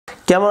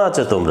কেমন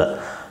আছো তোমরা?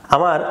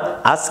 আমার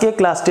আজকে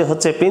ক্লাসটি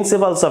হচ্ছে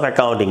প্রিন্সিপালস অফ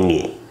অ্যাকাউন্টিং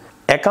নিয়ে।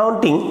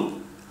 অ্যাকাউন্টিং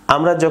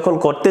আমরা যখন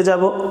করতে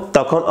যাব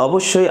তখন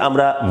অবশ্যই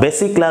আমরা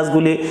বেসিক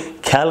ক্লাসগুলি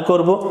খেয়াল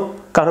করব,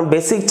 কারণ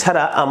বেসিক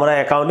ছাড়া আমরা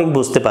অ্যাকাউন্টিং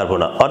বুঝতে পারবো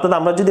না। অর্থাৎ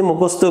আমরা যদি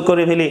মুখস্থ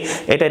করে ফেলি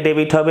এটা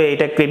ডেবিট হবে,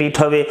 এটা ক্রেডিট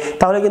হবে,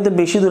 তাহলে কিন্তু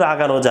বেশি দূর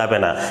আগানো যাবে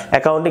না,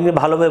 অ্যাকাউন্টিং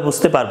ভালোভাবে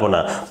বুঝতে পারবো না।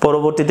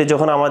 পরবর্তীতে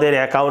যখন আমাদের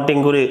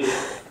অ্যাকাউন্টিংগুলি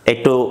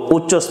একটু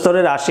উচ্চ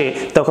স্তরের আসে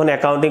তখন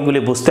অ্যাকাউন্টিংগুলি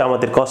বুঝতে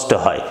আমাদের কষ্ট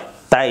হয়।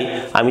 তাই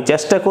আমি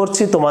চেষ্টা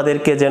করছি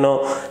তোমাদেরকে যেন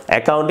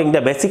অ্যাকাউন্টিংটা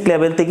বেসিক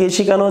লেভেল থেকে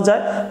শেখানো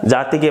যায়,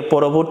 যা থেকে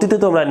পরবর্তীতে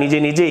তোমরা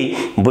নিজেই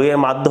বইয়ের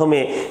মাধ্যমে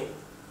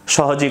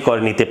সহজেই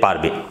করে নিতে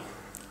পারবে।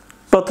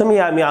 প্রথমেই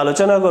আমি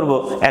আলোচনা করব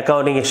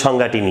অ্যাকাউন্টিংয়ের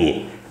সংজ্ঞাটি নিয়ে,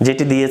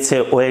 যেটি দিয়েছে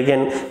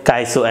ওয়েগেন,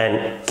 কাইসো অ্যান্ড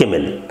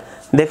কিমেল।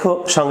 দেখো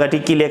সংজ্ঞাটি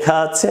কি লেখা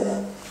আছে।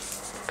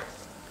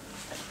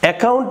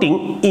 Accounting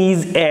is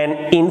an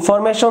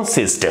information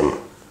system,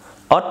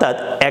 অর্থাৎ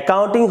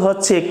অ্যাকাউন্টিং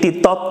হচ্ছে একটি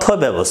তথ্য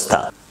ব্যবস্থা।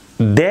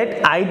 that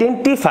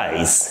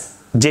identifies,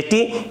 যেটি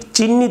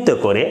চিহ্নিত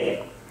করে,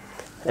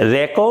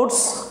 রেকর্ডস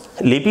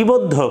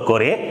লিপিবদ্ধ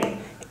করে,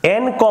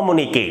 and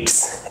communicates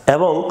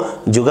এবং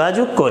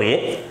যোগাযোগ করে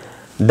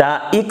the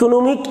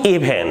economic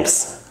events,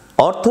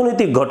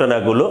 অর্থনৈতিক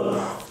ঘটনাগুলো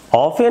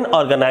of an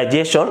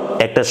organization,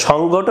 একটা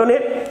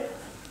সংগঠনের,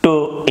 to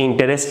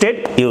interested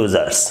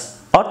users,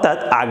 অর্থাৎ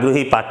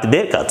আগ্রহী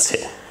প্রার্থীদের কাছে।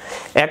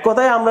 এক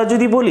কথায় আমরা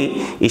যদি বলি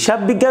হিসাব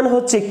বিজ্ঞান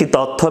হচ্ছে একটি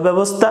তথ্য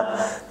ব্যবস্থা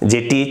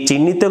যেটি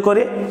চিহ্নিত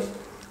করে,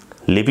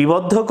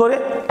 লিপিবদ্ধ করে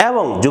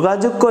এবং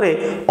যোগাযোগ করে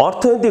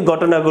অর্থনৈতিক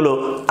ঘটনাগুলো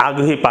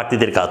আগ্রহী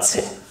প্রার্থীদের কাছে।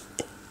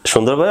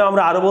 সুন্দরভাবে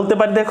আমরা আরো বলতে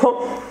পারি, দেখো,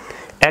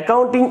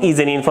 accounting is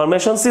an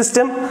information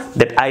system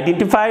that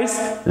identifies,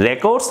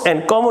 records and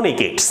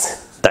communicates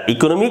the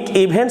economic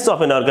events of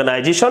N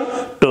organisation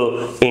two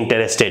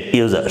interested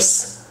users.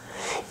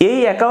 এই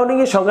অ্যাকাউন্টিং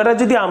এর সংজ্ঞাটা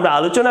যদি আমরা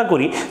আলোচনা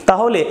করি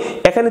তাহলে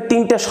এখানে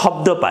তিনটা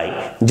শব্দ পাই,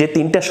 যে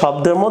তিনটা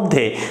শব্দের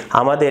মধ্যে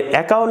আমাদের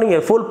অ্যাকাউন্টিং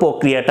এর ফুল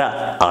প্রক্রিয়াটা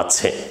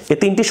আছে। এই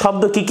তিনটি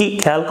শব্দ কি কি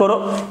খেয়াল করো।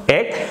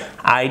 এক,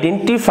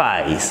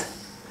 আইডেন্টিফাইজ,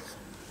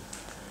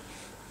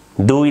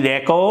 দুই,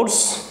 রেকর্ডস,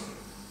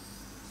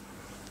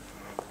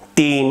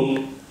 তিন,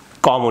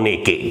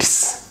 কমিউনিকেটস।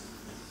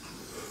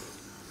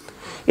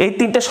 এই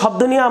তিনটা শব্দ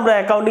নিয়ে আমরা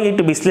অ্যাকাউন্টিং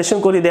একটু বিশ্লেষণ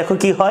করি, দেখো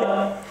কি হয়।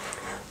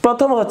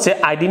 প্রথম হচ্ছে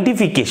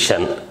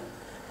আইডেন্টিফিকেশন,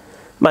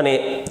 মানে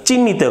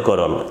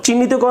চিহ্নিতকরণ।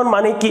 চিহ্নিতকরণ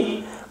মানে কি,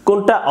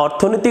 কোনটা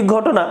অর্থনৈতিক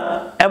ঘটনা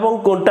এবং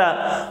কোনটা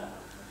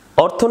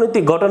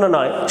অর্থনৈতিক ঘটনা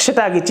নয়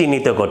সেটা আগে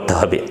চিহ্নিত করতে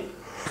হবে।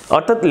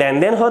 অর্থাৎ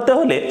লেনদেন হতে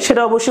হলে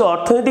সেটা অবশ্যই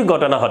অর্থনৈতিক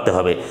ঘটনা হতে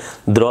হবে।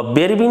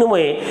 দ্রব্যের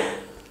বিনিময়ে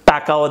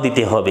টাকাও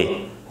দিতে হবে,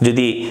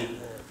 যদি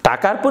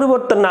টাকার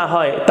পরিবর্তন না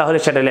হয় তাহলে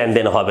সেটা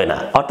লেনদেন হবে না।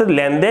 অর্থাৎ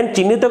লেনদেন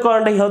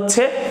চিহ্নিতকরণটাই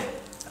হচ্ছে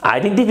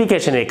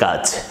আইডেন্টিফিকেশনের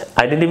কাজ।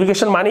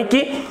 আইডেন্টিফিকেশন মানে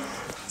কি,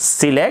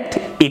 সিলেক্ট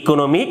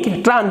ইকোনমিক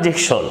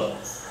ট্রানজেকশন,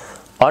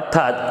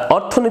 অর্থাৎ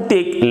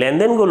অর্থনৈতিক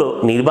লেনদেনগুলো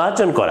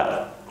নির্বাচন করা।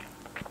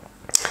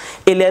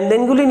 এই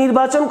লেনদেনগুলি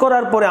নির্বাচন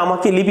করার পরে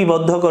আমাকে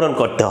লিপিবদ্ধকরণ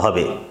করতে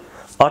হবে,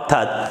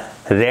 অর্থাৎ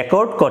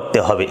রেকর্ড করতে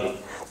হবে।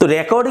 তো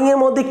রেকর্ডিং এর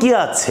মধ্যে কি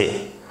আছে?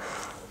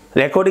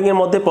 রেকর্ডিং এর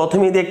মধ্যে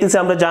প্রথমেই দেখতেছি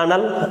আমরা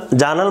জার্নাল।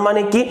 জার্নাল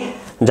মানে কি,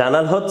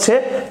 জার্নাল হচ্ছে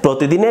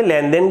প্রতিদিনের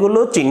লেনদেনগুলো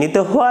চিহ্নিত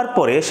হওয়ার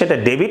পরে সেটা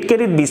ডেবিট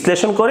ক্রেডিট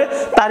বিশ্লেষণ করে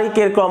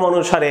তারিখের ক্রম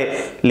অনুসারে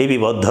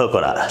লিপিবদ্ধ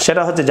করা,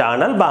 সেটা হচ্ছে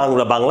জার্নাল, বা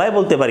আমরা বাংলায়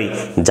বলতে পারি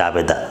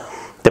জাবেদা।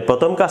 তো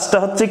প্রথম কাজটা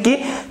হচ্ছে কি,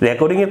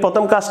 রেকর্ডিং এর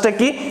প্রথম কাজটা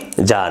কি,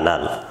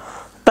 জার্নাল।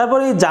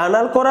 তারপরে এই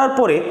জার্নাল করার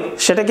পরে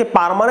সেটাকে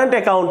পার্মানেন্ট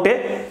অ্যাকাউন্টে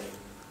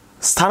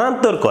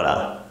স্থানান্তর করা,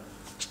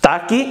 তা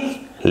কি,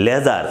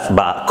 লেজার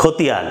বা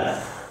খতিয়ান।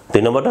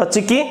 দুই নম্বরটা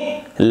হচ্ছে কি,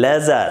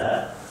 লেজার।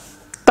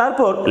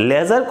 তারপর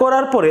লেজার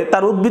করার পরে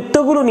তার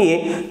উদ্বৃত্তগুলো নিয়ে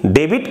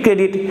ডেবিট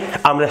ক্রেডিট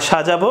আমরা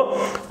সাজাবো,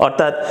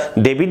 অর্থাৎ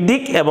ডেবিট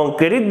দিক এবং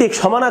ক্রেডিট দিক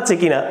সমান আছে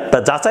কিনা তা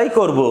যাচাই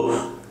করব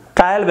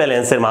ট্রায়াল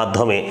ব্যালেন্সের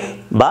মাধ্যমে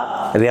বা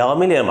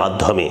রেওয়ামিলের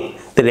মাধ্যমে।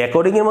 তো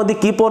রেকর্ডিং এর মধ্যে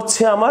কি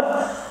পড়ছে আমার,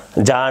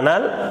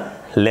 জার্নাল,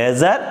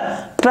 লেজার,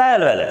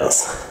 ট্রায়াল ব্যালেন্স।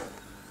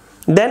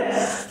 দেন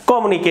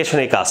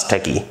কমিউনিকেশনের কাজটা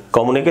কি?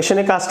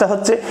 কমিউনিকেশনের কাজটা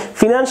হচ্ছে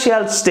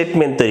ফিনান্সিয়াল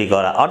স্টেটমেন্ট তৈরি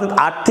করা, অর্থাৎ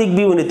আর্থিক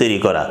বিবরণী তৈরি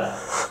করা,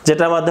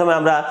 যেটার মাধ্যমে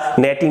আমরা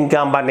নেট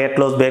ইনকাম বা নেট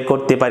লস বের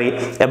করতে পারি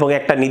এবং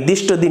একটা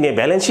নির্দিষ্ট দিনে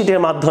ব্যালেন্স শিটের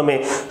মাধ্যমে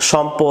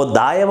সম্পদ,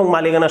 দায় এবং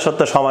মালিকানা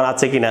সত্ত্ব সমান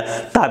আছে কিনা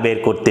তা বের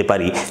করতে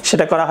পারি।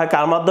 সেটা করা হয়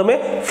কার মাধ্যমে?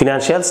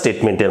 ফিনান্সিয়াল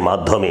স্টেটমেন্টের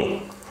মাধ্যমে।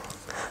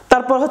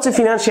 তারপর হচ্ছে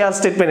ফিনান্সিয়াল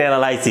স্টেটমেন্ট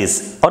অ্যানালাইসিস,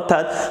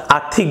 অর্থাৎ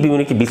আর্থিক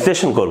বিবরণীকে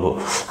বিশ্লেষণ করব।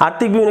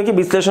 আর্থিক বিবরণীকে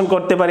বিশ্লেষণ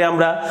করতে পারি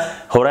আমরা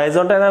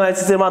হরাইজন্টাল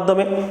অ্যানালাইসিসের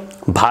মাধ্যমে,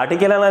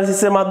 ভার্টিক্যাল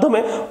অ্যানালাইসিসের মাধ্যমে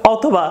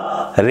অথবা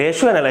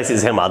রেশিও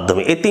অ্যানালাইসিসের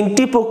মাধ্যমে। এই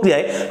তিনটি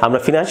প্রক্রিয়ায় আমরা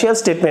ফিনান্সিয়াল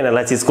স্টেটমেন্ট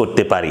অ্যানালাইসিস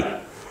করতে পারি।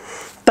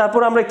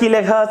 তারপর আমরা কি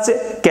লেখা আছে,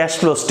 ক্যাশ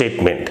ফ্লো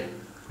স্টেটমেন্ট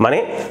মানে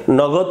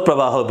নগদ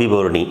প্রবাহ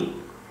বিবরণী,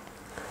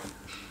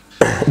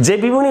 যে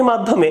বিবরণীর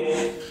মাধ্যমে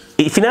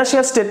এই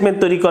ফিনান্সিয়াল স্টেটমেন্ট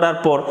তৈরি করার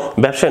পর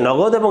ব্যবসায়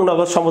নগদ এবং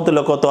নগদ সমতুল্য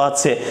কত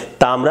আছে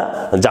তা আমরা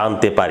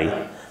জানতে পারি।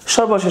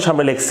 সর্বশেষ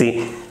আমরা লিখছি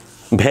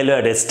value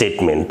added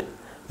statement.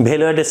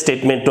 Value added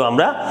স্টেটমেন্টও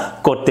আমরা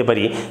করতে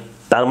পারি।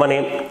 তার মানে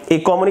এই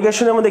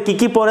কমিউনিকেশনের মধ্যে কি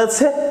কি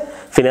পড়েছে,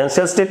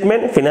 financial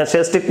statement,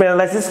 financial statement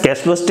analysis, cash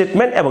flow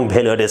statement এবং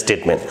ভ্যালু অ্যাডেড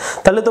স্টেটমেন্ট।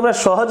 তাহলে তোমরা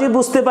সহজেই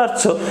বুঝতে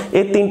পারছো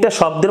এই তিনটা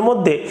শব্দের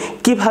মধ্যে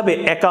কিভাবে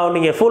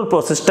অ্যাকাউন্টিং এর ফুল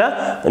প্রসেসটা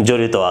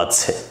জড়িত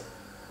আছে।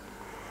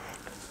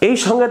 এই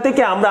সংজ্ঞা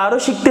থেকে আমরা আরো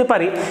শিখতে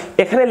পারি,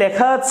 এখানে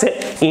লেখা আছে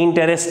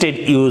interested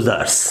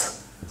users.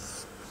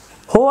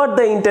 Who are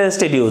the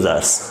interested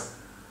users?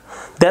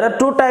 There are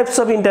two types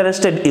of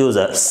interested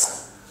users.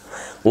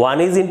 One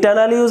is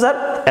internal user,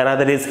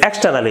 another is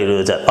external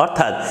user.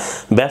 অর্থাৎ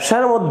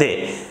ব্যবসার মধ্যে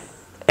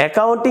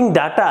অ্যাকাউন্টিং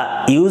ডাটা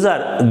ইউজার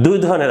দুই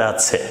ধরনের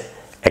আছে,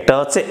 একটা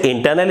হচ্ছে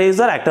ইন্টারনাল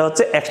ইউজার, একটা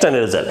হচ্ছে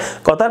এক্সটার্নাল ইউজার।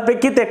 কথার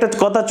প্রেক্ষিতে একটা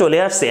কথা চলে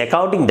আসছে,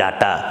 অ্যাকাউন্টিং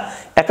ডাটা।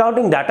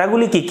 অ্যাকাউন্টিং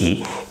ডাটাগুলি কি কি?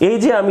 এই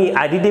যে আমি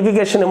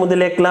আইডেন্টিফিকেশনের মধ্যে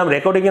লিখলাম,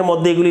 রেকর্ডিং এর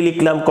মধ্যে এগুলি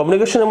লিখলাম,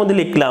 কমিউনিকেশনের মধ্যে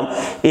লিখলাম,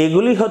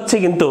 এগুলি হচ্ছে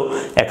কিন্তু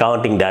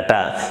অ্যাকাউন্টিং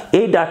ডাটা।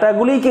 এই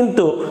ডাটাগুলি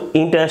কিন্তু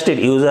ইন্টারেস্টেড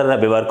ইউজাররা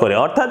ব্যবহার করে,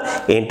 অর্থাৎ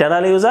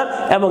ইন্টারনাল ইউজার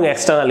এবং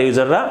এক্সটার্নাল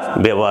ইউজাররা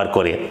ব্যবহার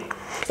করে।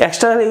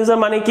 এক্সটার্নাল ইউজার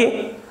মানে কি?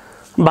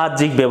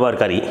 বাহ্যিক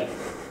ব্যবহারকারী,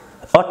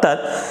 অর্থাৎ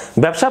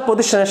ব্যবসা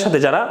প্রতিষ্ঠানের সাথে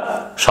যারা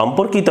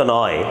সম্পর্কিত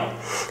নয়।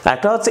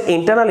 একটা হচ্ছে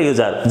ইন্টারনাল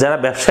ইউজার, যারা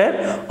ব্যবসায়ের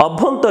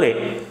অভ্যন্তরে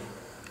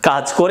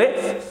কাজ করে,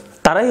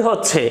 তারাই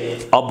হচ্ছে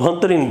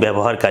অভ্যন্তরীণ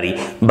ব্যবহারকারী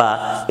বা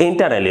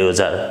ইন্টারনাল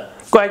ইউজার।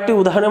 কয়েকটি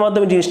উদাহরণের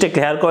মাধ্যমে জিনিসটা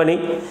ক্লিয়ার করে নিই।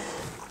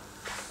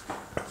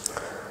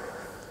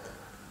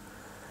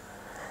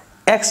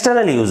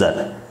 এক্সটার্নাল ইউজার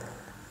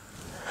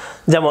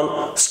যেমন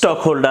স্টক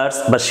হোল্ডার্স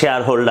বা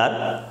শেয়ার হোল্ডার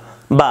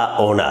বা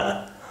ওনার।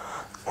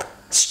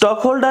 স্টক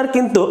হোল্ডার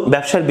কিন্তু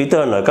ব্যবসার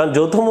ভিতরে নয়, কারণ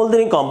যৌথ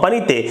মূলধনী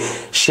কোম্পানিতে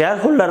শেয়ার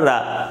হোল্ডাররা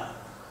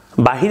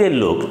বাহিরের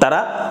লোক, তারা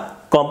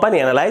কোম্পানি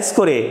অ্যানালাইজ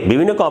করে,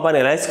 বিভিন্ন কোম্পানি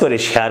অ্যানালাইজ করে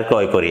শেয়ার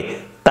ক্রয় করে,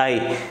 তাই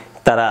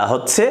তারা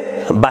হচ্ছে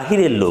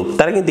বাহিরের লোক,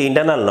 তারা কিন্তু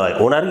ইন্টারনাল নয়।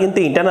 ওনার কিন্তু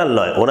ইন্টারনাল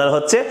নয়, ওনার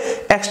হচ্ছে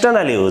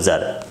এক্সটার্নাল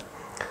ইউজার।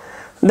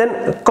 দেন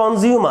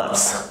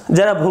কনজিউমার্স,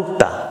 যারা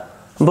ভোক্তা,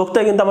 ভোক্তা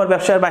কিন্তু আমার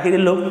ব্যবসার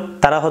বাহিরের লোক,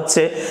 তারা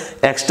হচ্ছে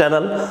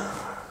এক্সটার্নাল।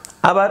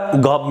 আবার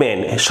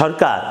গভর্নমেন্ট,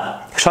 সরকার,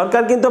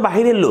 সরকার কিন্তু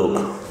বাহিরের লোক।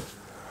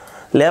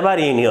 লেবার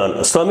ইউনিয়ন,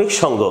 শ্রমিক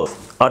সংঘ,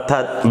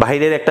 অর্থাৎ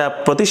বাহিরের একটা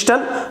প্রতিষ্ঠান,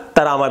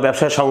 তারা আমার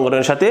ব্যবসার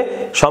সংগঠনের সাথে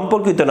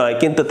সম্পর্কিত নয়,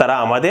 কিন্তু তারা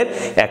আমাদের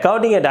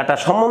অ্যাকাউন্টিং এর ডাটা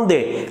সম্বন্ধে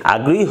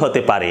আগ্রহী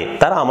হতে পারে,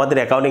 তারা আমাদের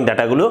অ্যাকাউন্টিং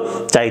ডাটাগুলো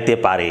চাইতে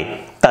পারে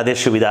তাদের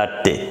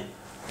সুবিধার্থে।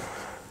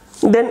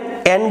 দেন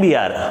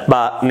এনবিআর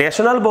বা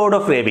national board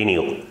of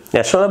revenue.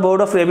 National board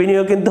of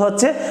revenue কিন্তু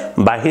হচ্ছে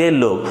বাহিরের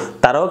লোক,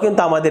 তারাও কিন্তু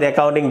আমাদের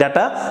অ্যাকাউন্টিং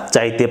ডাটা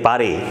চাইতে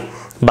পারে,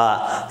 বা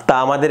তা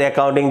আমাদের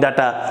অ্যাকাউন্টিং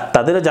ডাটা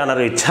তাদেরও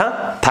জানার ইচ্ছা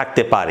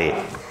থাকতে পারে।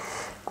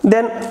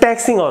 দেন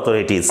ট্যাক্সিং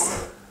অথরিটিস,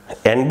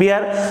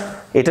 এনবিআর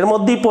এটার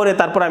মধ্যেই পড়ে,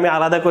 তারপর আমি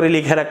আলাদা করে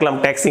লিখে রাখলাম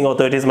ট্যাক্সিং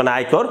অথরিটিস মানে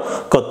আয়কর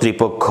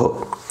কর্তৃপক্ষ।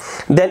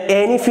 দেন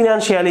এনি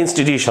ফিনান্সিয়াল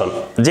ইনস্টিটিউশন,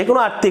 যে কোনো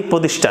আর্থিক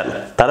প্রতিষ্ঠান,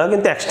 তারাও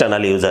কিন্তু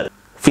এক্সটার্নাল ইউজার।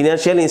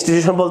 ফিনান্সিয়াল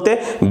ইনস্টিটিউশন বলতে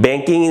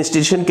ব্যাংকিং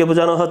ইনস্টিটিউশনকে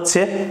বোঝানো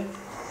হচ্ছে,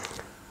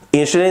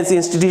 ইন্স্যুরেন্স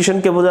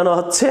ইনস্টিটিউশনকে বোঝানো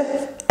হচ্ছে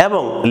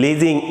এবং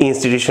লিজিং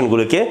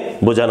ইনস্টিটিউশনগুলোকে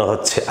বোঝানো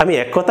হচ্ছে। আমি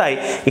এক কথায়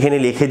এখানে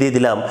লিখে দিয়ে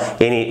দিলাম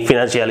এনি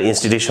ফিনান্সিয়াল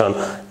ইনস্টিটিউশন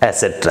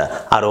এটসেট্রা,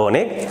 আরও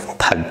অনেক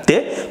থাকতে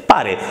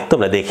পারে,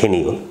 তোমরা দেখে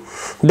নিও।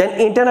 দেন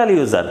internal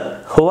user,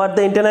 who are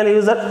the internal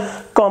user?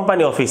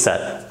 Company officer,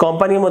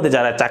 কোম্পানির মধ্যে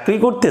যারা চাকরি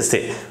করতেছে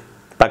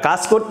বা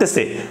কাজ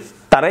করতেছে,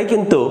 তারাই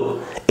কিন্তু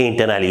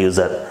ইন্টারনাল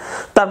ইউজার।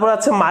 তারপর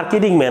আছে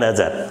মার্কেটিং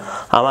ম্যানেজার,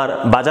 আমার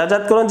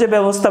বাজারজাতকরণ যে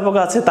ব্যবস্থাপক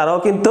আছে, তারাও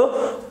কিন্তু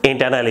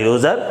ইন্টারনাল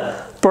ইউজার।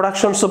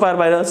 প্রোডাকশন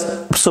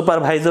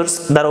সুপারভাইজার্স,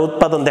 যারা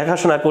উৎপাদন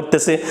দেখাশোনা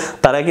করতেছে,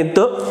 তারা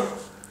কিন্তু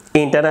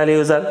internal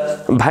user.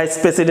 Vice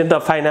president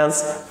of finance,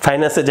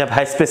 ফাইন্যান্সের যে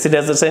ভাইস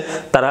প্রেসিডেন্ট আছে,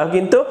 তারাও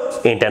কিন্তু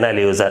ইন্টারনাল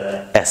ইউজার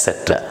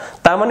এটসেট্রা।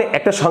 তার মানে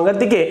একটা সংজ্ঞার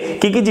দিকে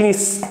কি কি জিনিস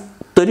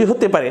তৈরি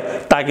হতে পারে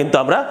তা কিন্তু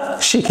আমরা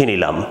শিখে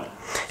নিলাম।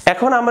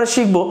 এখন আমরা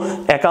শিখব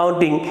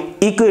অ্যাকাউন্টিং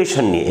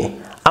ইকুয়েশন নিয়ে।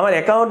 আমার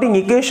অ্যাকাউন্টিং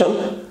ইকুয়েশন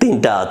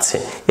তিনটা আছে,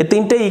 এই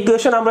তিনটা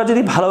ইকুয়েশন আমরা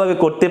যদি ভালোভাবে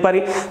করতে পারি,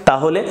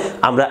 তাহলে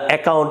আমরা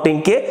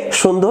অ্যাকাউন্টিংকে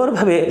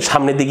সুন্দরভাবে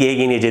সামনের দিকে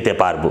এগিয়ে নিয়ে যেতে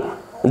পারবো,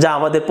 যা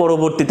আমাদের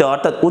পরবর্তীতে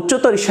অর্থাৎ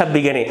উচ্চতর হিসাব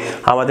বিজ্ঞানে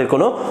আমাদের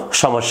কোনো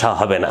সমস্যা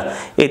হবে না।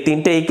 এই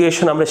তিনটা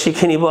ইকুয়েশন আমরা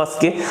শিখে নিব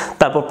আজকে,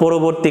 তারপর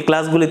পরবর্তী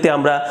ক্লাসগুলিতে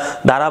আমরা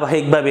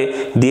ধারাবাহিকভাবে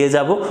দিয়ে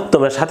যাব।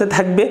 তোমরা সাথে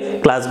থাকবে,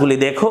 ক্লাসগুলি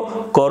দেখো,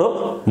 করো,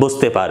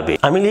 বুঝতে পারবে।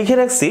 আমি লিখে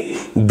রাখছি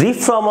brief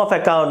form of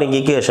accounting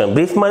equation.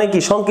 Brief মানে কি?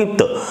 সংক্ষিপ্ত,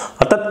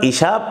 অর্থাৎ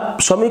হিসাব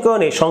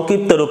সমীকরণের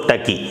সংক্ষিপ্ত রূপটা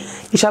কি?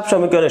 হিসাব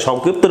সমীকরণের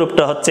সংক্ষিপ্ত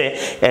রূপটা হচ্ছে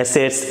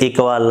assets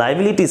equal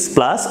liabilities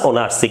plus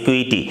owners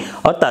equity,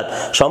 অর্থাৎ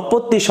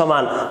সম্পত্তি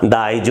সমান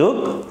দায় যোগ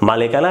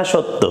মালিকানা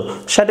সত্ত্ব,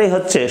 সেটাই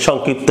হচ্ছে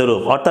সংক্ষিপ্ত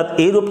রূপ, অর্থাৎ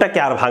এই রূপটাকে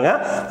আর ভাঙা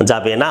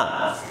যাবে না।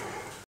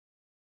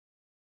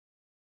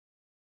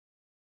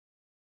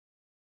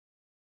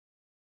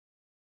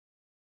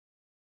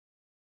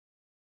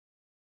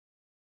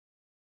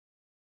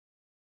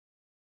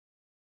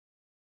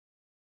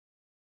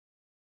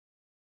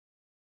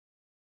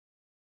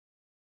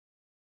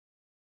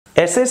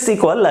 Assets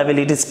equal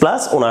liabilities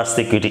plus owners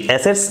equity.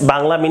 Assets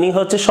Bangla meaning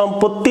হচ্ছে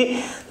সম্পত্তি,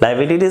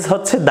 লায়াবিলিটিস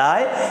হচ্ছে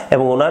দায়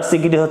এবং ওনার্স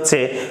ইকুইটি হচ্ছে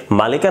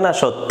মালিকানা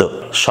সত্ত্ব।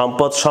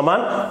 সম্পদ সমান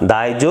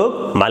দায় যোগ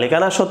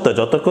মালিকানা সত্ত্ব,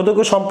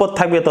 যতটুকু সম্পদ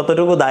থাকবে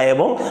ততটুকু দায়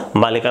এবং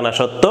মালিকানা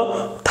সত্ত্ব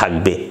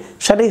থাকবে,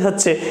 সেটাই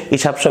হচ্ছে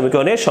হিসাব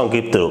সমীকরণের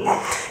সংক্ষিপ্ত রূপ।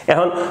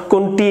 এখন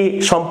কোনটি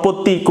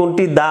সম্পত্তি,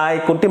 কোনটি দায়,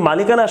 কোনটি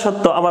মালিকানা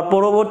সত্ত্ব আমার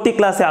পরবর্তী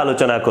ক্লাসে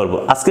আলোচনা করব।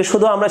 আজকে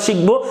শুধু আমরা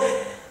শিখব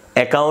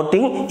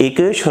অ্যাকাউন্টিং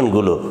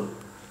ইকুয়েশনগুলো।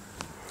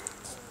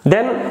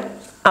 দেন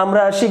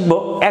আমরা শিখব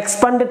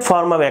expanded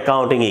form of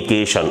accounting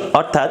equation,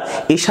 অর্থাৎ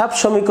হিসাব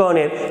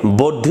সমীকরণের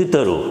বর্ধিত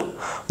রূপ।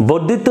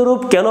 বর্ধিত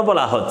রূপ কেন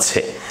বলা হচ্ছে?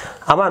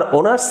 আমার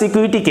ওনার্স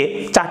ইকুইটিকে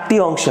 4টি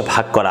অংশে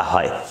ভাগ করা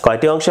হয়।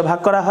 কয়টি অংশে ভাগ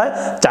করা হয়?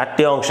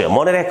 4টি অংশে।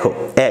 মনে রাখো,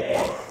 1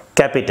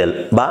 ক্যাপিটাল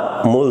বা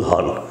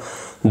মূলধন,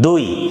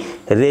 2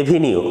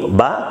 রেভিনিউ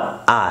বা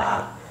আয়,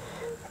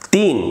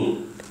 3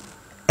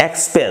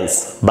 এক্সপেন্স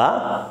বা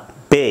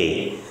ব্যয়,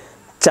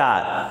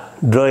 4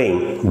 ড্রয়িং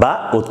বা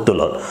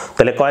উত্তোলন।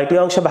 তাহলে কয়টি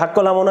অংশে ভাগ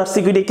করলাম ওনার্স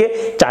ইকুইটিকে?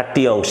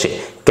 4টি অংশে,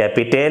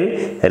 ক্যাপিটাল,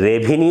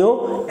 রেভিনিউ,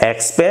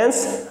 এক্সপেন্স,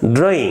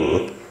 ড্রয়িং।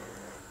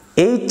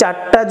 এই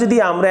 4টা যদি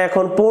আমরা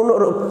এখন পূর্ণ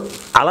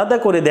আলাদা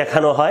করে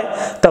দেখানো হয়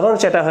তখন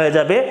সেটা হয়ে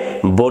যাবে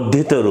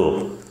বর্ধিত রূপ।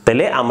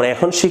 তাহলে আমরা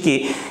এখন শিখি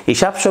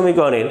হিসাব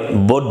সমীকরণের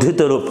বর্ধিত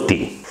রূপটি।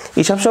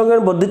 হিসাব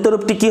সমীকরণের বর্ধিত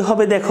রূপটি কি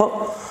হবে দেখো।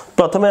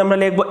 প্রথমে আমরা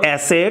লিখব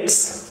অ্যাসেটস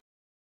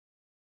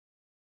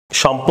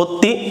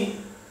সম্পত্তি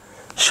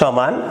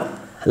সমান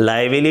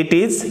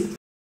লায়াবিলিটিস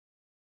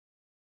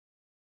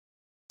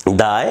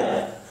দায়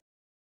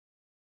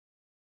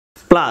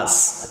প্লাস,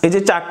 এই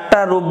যে 4টা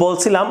রূপ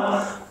বলছিলাম,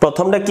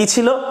 প্রথমটা কি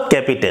ছিল?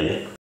 ক্যাপিটাল,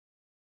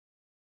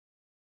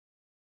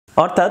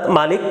 অর্থাৎ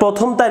মালিক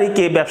প্রথম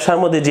তারিখে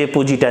ব্যবসার মধ্যে যে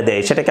পুঁজিটা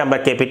দেয় সেটাকে আমরা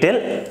ক্যাপিটাল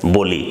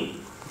বলি।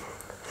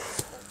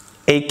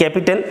 এই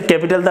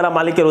ক্যাপিটাল দ্বারা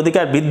মালিকের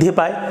অধিকার বৃদ্ধি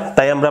পায়,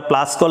 তাই আমরা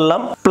প্লাস করলাম।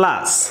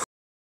 প্লাস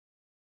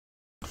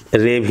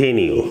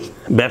রেভিনিউ,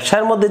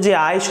 ব্যবসার মধ্যে যে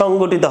আয়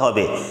সংগঠিত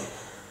হবে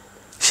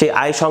সেই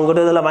আয়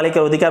সংগঠিত হলে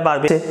মালিকের অধিকার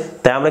বাড়বে,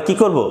 তাই আমরা কি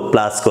করব?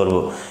 প্লাস করব।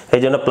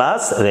 এই জন্য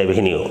প্লাস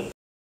রেভিনিউ।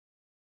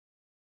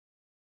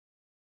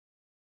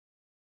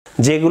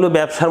 যেগুলো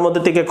ব্যবসার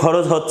মধ্যে থেকে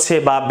খরচ হচ্ছে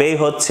বা ব্যয়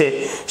হচ্ছে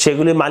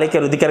সেগুলি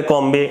মালিকের অধিকার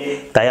কমবে,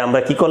 তাই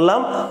আমরা কি করলাম?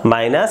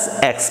 মাইনাস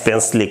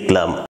এক্সপেন্স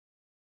লিখলাম।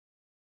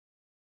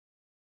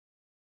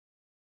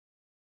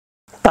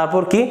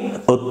 তারপর কি?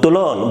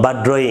 উত্তোলন বা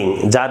ড্রয়িং,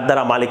 যার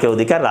দ্বারা মালিকের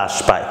অধিকার হ্রাস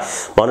পায়।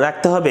 মনে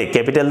রাখতে হবে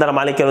ক্যাপিটাল দ্বারা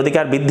মালিকের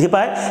অধিকার বৃদ্ধি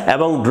পায়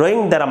এবং ড্রয়িং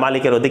দ্বারা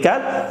মালিকের অধিকার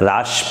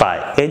হ্রাস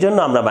পায়, এই জন্য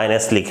আমরা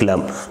মাইনাস লিখলাম।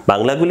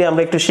 বাংলাগুলি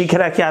আমরা একটু শিখে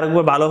রাখি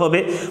আরেকবার ভালো হবে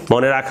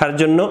মনে রাখার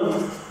জন্য।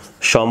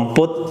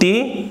 সম্পত্তি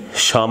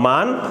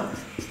সমান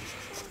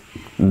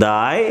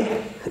দায়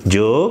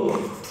যোগ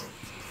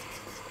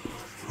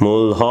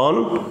মূলধন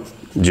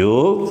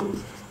যোগ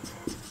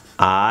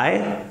আয়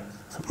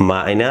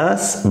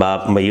মাইনাস বা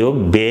বিয়োগ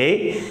ব্যয়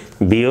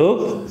বিয়োগ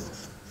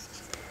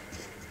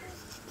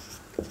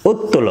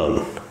উত্তোলন।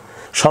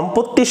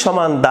 সম্পত্তি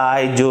সমান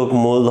দায় যোগ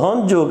মূলধন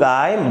যোগ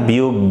আয়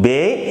বিয়োগ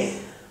ব্যয়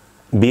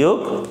বিয়োগ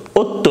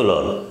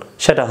উত্তোলন,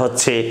 সেটা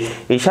হচ্ছে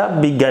হিসাব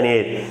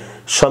বিজ্ঞানের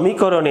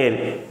সমীকরণের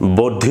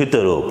বর্ধিত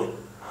রূপ।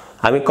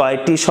 আমি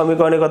কয়টি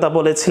সমীকরণের কথা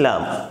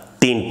বলেছিলাম?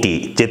 3টি।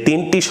 যে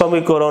 3টি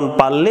সমীকরণ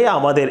পারলে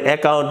আমাদের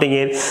অ্যাকাউন্টিং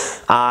এর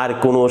আর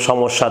কোনো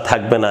সমস্যা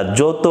থাকবে না।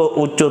 যত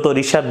উচ্চতর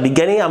হিসাব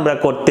বিজ্ঞানই আমরা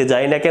করতে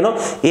যাই না কেন,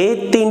 এই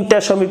 3টা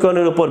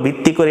সমীকরণের উপর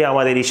ভিত্তি করে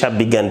আমাদের হিসাব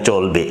বিজ্ঞান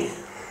চলবে।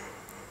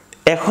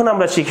 এখন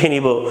আমরা শিখে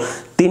নিব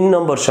 3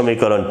 নম্বর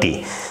সমীকরণটি।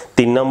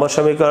 3 নম্বর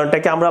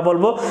সমীকরণটাকে আমরা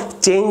বলবো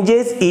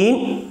চেঞ্জেস ইন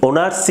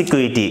ওনার্স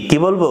ইকুইটি। কি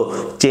বলবো?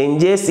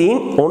 চেঞ্জেস ইন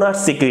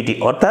ওনার্স ইকুইটি,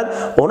 অর্থাৎ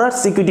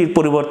ওনার্স ইকুইটির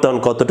পরিবর্তন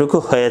কতটুকু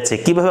হয়েছে,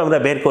 কিভাবে আমরা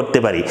বের করতে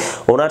পারি।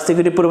 ওনার্স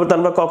ইকুইটির পরিবর্তন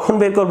আমরা কখন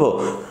বের করব?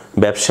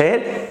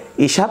 ব্যবসায়ের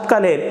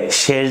হিসাবকালের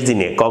শেষ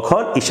দিনে।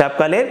 কখন?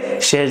 হিসাবকালের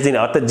শেষ দিনে,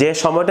 অর্থাৎ যে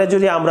সময়টা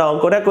যদি আমরা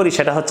অঙ্কটা করি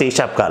সেটা হচ্ছে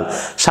হিসাবকাল।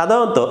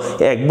 সাধারণত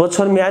 1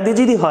 বছর মেয়াদি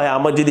যদি হয়,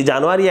 আমরা যদি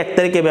জানুয়ারি 1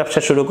 তারিখে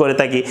ব্যবসা শুরু করে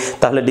থাকি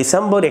তাহলে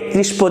ডিসেম্বর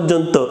 31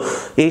 পর্যন্ত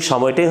এই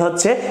সময়টাই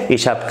হচ্ছে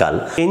হিসাবকাল।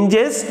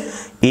 চেঞ্জেস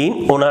ইন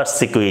ওনার্স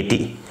ইকুইটি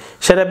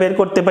সেটা বের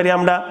করতে পারি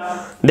আমরা।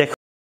 দেখো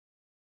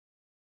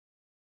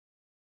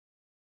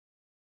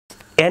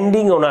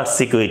এন্ডিং ওনার্স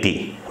ইকুইটি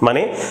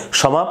মানে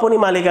সমাপনী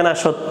মালিকানা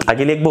সত্ত্ব,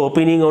 আগে লিখবো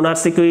ওপেনিং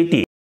ওনার্স ইকুইটি,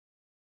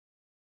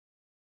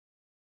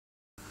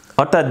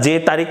 অর্থাৎ যে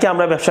তারিখে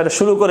আমরা ব্যবসাটা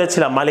শুরু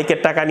করেছিলাম মালিকের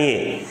টাকা নিয়ে,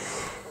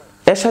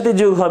 এর সাথে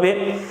যোগ হবে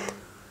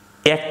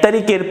 1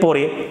 তারিখের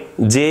পরে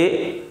যে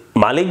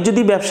মালিক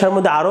যদি ব্যবসার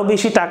মধ্যে আরো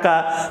বেশি টাকা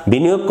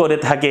বিনিয়োগ করে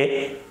থাকে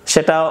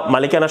সেটা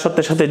মালিকানা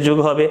সত্ত্বের সাথে যোগ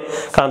হবে,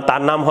 কারণ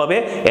তার নাম হবে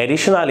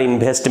অ্যাডিশনাল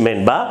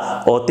ইনভেস্টমেন্ট বা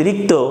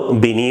অতিরিক্ত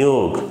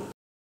বিনিয়োগ।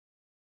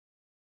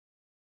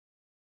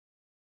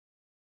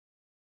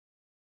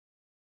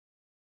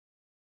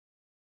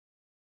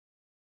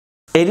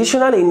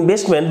 এডিশনাল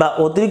ইনভেস্টমেন্ট বা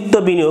অতিরিক্ত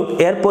বিনিয়োগ,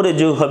 এরপরে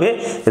যোগ হবে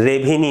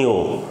রেভিনিউ।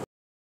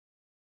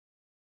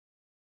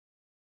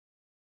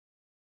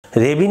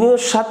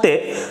 রেভিনিউর সাথে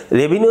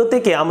রেভিনিউ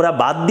থেকে আমরা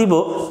বাদ দিব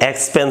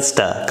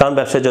এক্সপেন্সটা, কারণ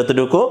ব্যবসায়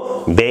যতটুকু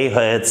ব্যয়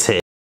হয়েছে।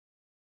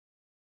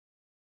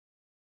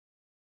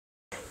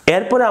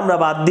 এরপরে আমরা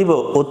বাদ দিব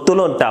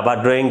উত্তোলনটা বা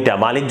ড্রয়িংটা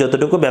মালিক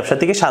যতটুকু ব্যবসা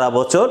থেকে সারা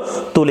বছর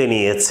তুলে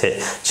নিয়েছে,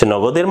 সে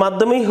নগদের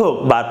মাধ্যমেই হোক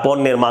বা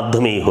পণ্যের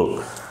মাধ্যমেই হোক।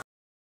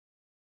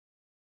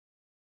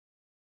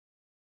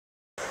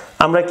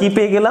 আমরা কি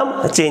পেয়ে গেলাম?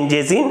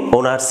 Changes in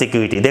owner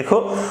security. দেখো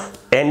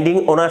এন্ডিং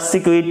ওনার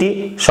সিকিউরিটি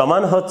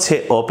সমান হচ্ছে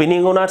ওপেনিং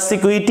ওনার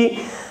সিকিউরিটি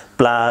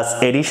প্লাস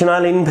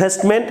এডিশনাল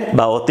ইনভেস্টমেন্ট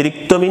বা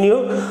অতিরিক্ত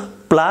বিনিয়োগ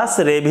plus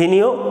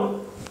revenue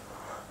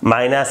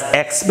minus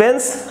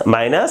expense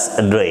minus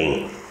drawing.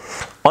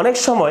 অনেক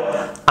সময়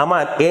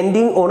আমার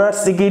এন্ডিং ওনার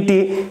সিকিউরিটি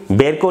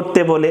বের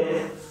করতে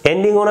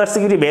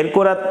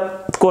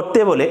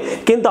বলে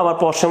কিন্তু আবার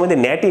প্রশ্নের মধ্যে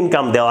নেট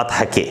ইনকাম দেওয়া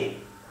থাকে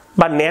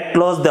বা নেট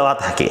লস দেওয়া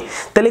থাকে,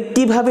 তাহলে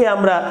কিভাবে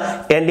আমরা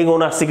এন্ডিং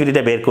ওনার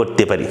সিকিউরিটিটা বের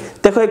করতে পারি?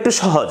 দেখো একটু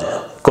সহজ,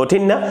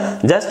 কঠিন না।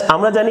 জাস্ট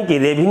আমরা জানি কি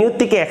রেভিনিউ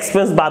থেকে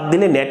এক্সপেন্স বাদ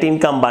দিলে নেট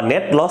ইনকাম বা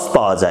নেট লস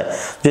পাওয়া যায়।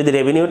 যদি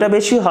রেভিনিউটা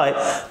বেশি হয়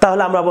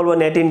তাহলে আমরা বলবো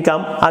নেট ইনকাম,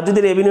 আর যদি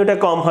রেভিনিউটা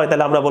কম হয়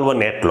তাহলে আমরা বলবো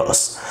নেট লস।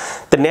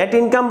 তো নেট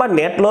ইনকাম বা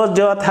নেট লস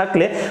দেওয়া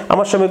থাকলে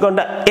আমার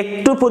সমীকরণটা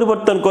একটু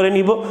পরিবর্তন করে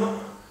নিব,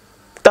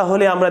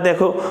 তাহলে আমরা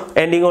দেখো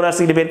এন্ডিং ওনার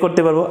সিকিউরিটি বের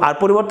করতে পারবো। আর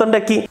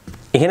পরিবর্তনটা কি?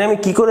 এখানে আমি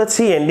কি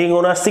করেছি? এন্ডিং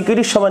ওনার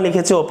সিকিউরিটি সমান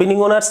লিখেছি ওপেনিং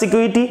ওনার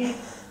security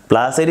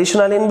plus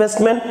additional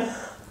investment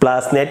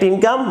plus net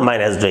income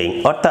minus drawing.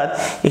 অর্থাৎ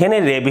এখানে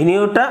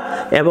রেভিনিউটা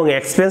এবং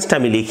এক্সপেন্সটা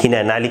আমি লিখি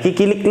না লিখে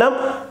কি লিখলাম?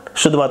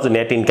 শুধুমাত্র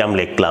নেট ইনকাম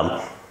লিখলাম।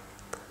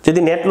 যদি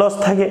নেট লস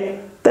থাকে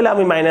তাহলে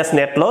আমি মাইনাস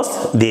নেট লস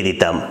দিয়ে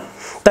দিতাম।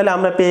 তাহলে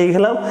আমরা পেয়ে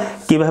গেলাম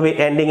কিভাবে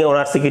এন্ডিং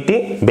ওনার সিকিউরিটি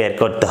বের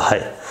করতে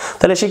হয়।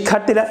 তাহলে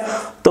শিক্ষার্থীরা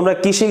তোমরা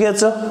কি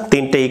শিখেছো?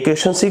 তিনটা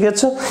ইকুয়েশন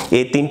শিখেছো।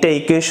 এই তিনটা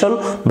ইকুয়েশন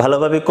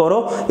ভালোভাবে করো।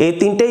 এই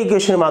তিনটা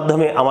ইকুয়েশনের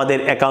মাধ্যমে আমাদের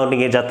অ্যাকাউন্টিং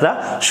এর যাত্রা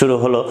শুরু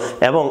হলো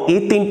এবং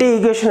এই তিনটা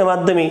ইকুয়েশনের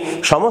মাধ্যমে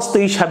সমস্ত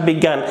হিসাব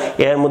বিজ্ঞান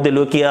এর মধ্যে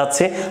লুকিয়ে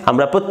আছে।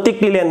 আমরা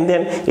প্রত্যেকটি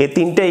লেনদেন এই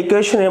তিনটা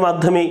ইকুয়েশনের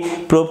মাধ্যমেই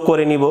প্রুভ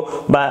করে নিব,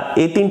 বা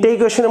এই তিনটা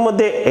ইকুয়েশনের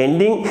মধ্যে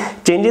ending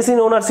changes in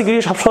owner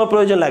security সবসময়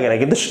প্রয়োজন লাগে না,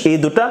 কিন্তু এই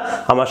দুটা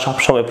আমার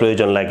সবসময়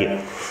প্রয়োজন লাগে।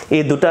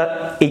 এই দুটা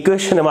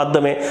ইকুয়েশনের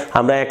মাধ্যমে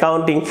আমরা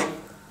অ্যাকাউন্টিং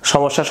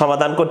সমস্যা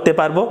সমাধান করতে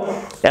পারবো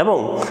এবং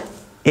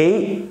এই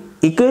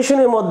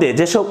ইকুয়েশনের মধ্যে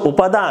যেসব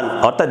উপাদান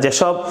অর্থাৎ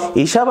যেসব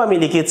হিসাব আমি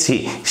লিখেছি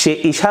সেই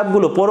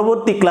হিসাবগুলো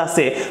পরবর্তী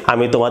ক্লাসে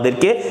আমি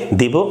তোমাদেরকে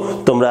দিব।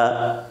 তোমরা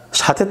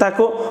সাথে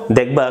থাকো,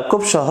 দেখবা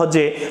খুব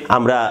সহজে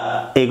আমরা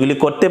এগুলি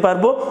করতে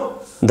পারবো।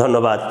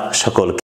 ধন্যবাদ সকলকে।